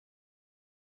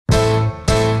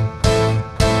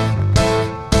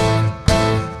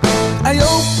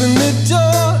opened the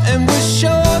door and was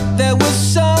sure there was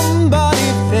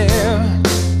somebody there.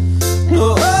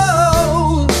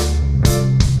 Oh,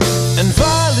 and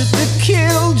Violet the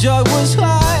Killjoy was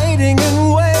hiding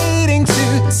and waiting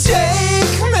to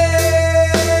take me.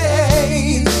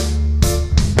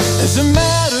 As a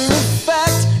matter of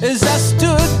fact, as I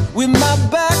stood with my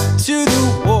back to the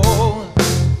wall,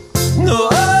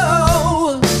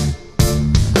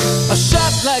 a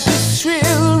shot like a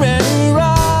thrill ran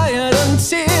riot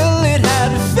until it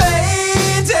had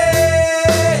faded.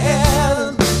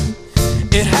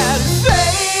 It had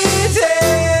faded.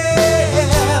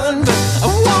 I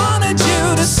wanted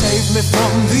you to save me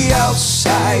from the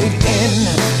outside in.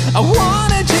 I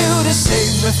wanted you to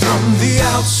save me from the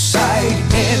outside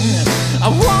in. I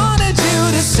wanted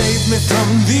you to save me from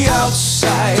the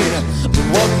outside. But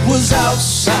what was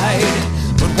outside,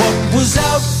 but what was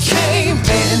out came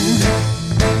in.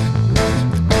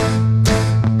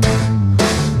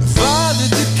 Father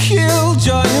the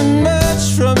Killjoy emerged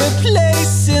from a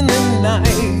place in the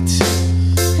night.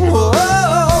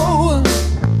 Whoa,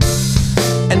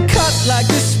 and cut like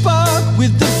a spark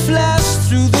with the flash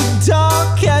through the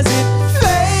dark as it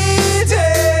faded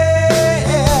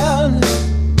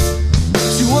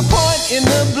to a point in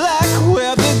the black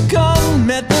where the gun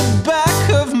met the back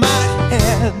of my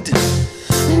head.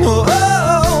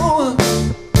 Oh,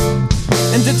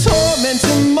 and the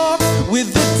tormentor mock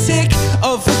with the tick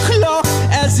of the clock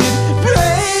as it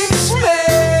breaks me,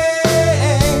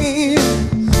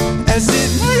 as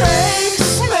it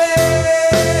breaks me.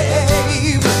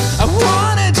 I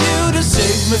wanted you to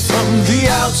save me from the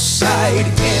outside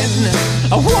in.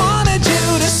 I wanted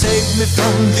you to save me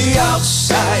from the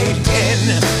outside in.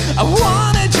 I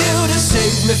wanted you to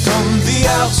save me from the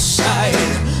outside.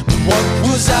 But what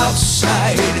was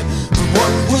outside, but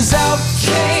what was out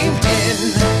came in.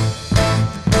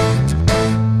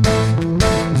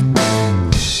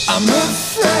 I'm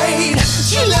afraid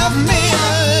you left me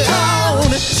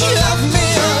alone. You left me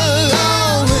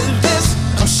alone with this.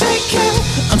 I'm shaking,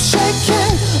 I'm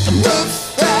shaking. I'm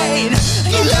afraid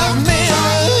you left me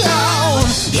alone.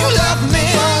 You left me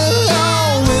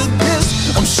alone with this.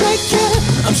 I'm shaking,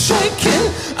 I'm shaking.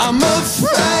 I'm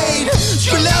afraid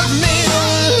you left me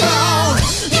alone.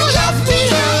 You left me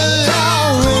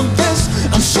alone with this.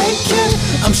 I'm shaking,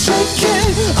 I'm shaking.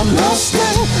 I'm lost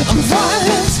and I'm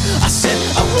violent. I said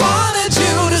I wanted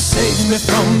you to save me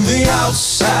from the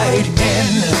outside in.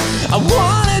 I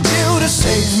wanted you to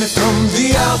save me from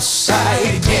the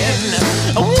outside in.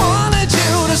 I wanted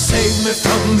you to save me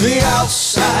from the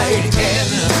outside in.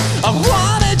 I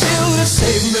wanted you to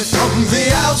save me from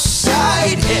the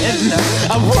outside in.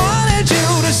 I wanted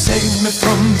you to save me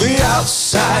from the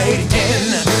outside in.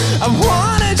 I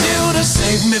wanted you to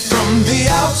save me from the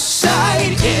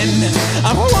outside in.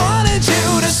 I wanted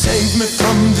you to save me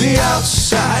from the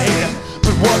outside.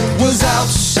 But what was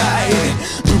outside,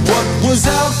 but what was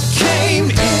out came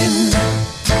in.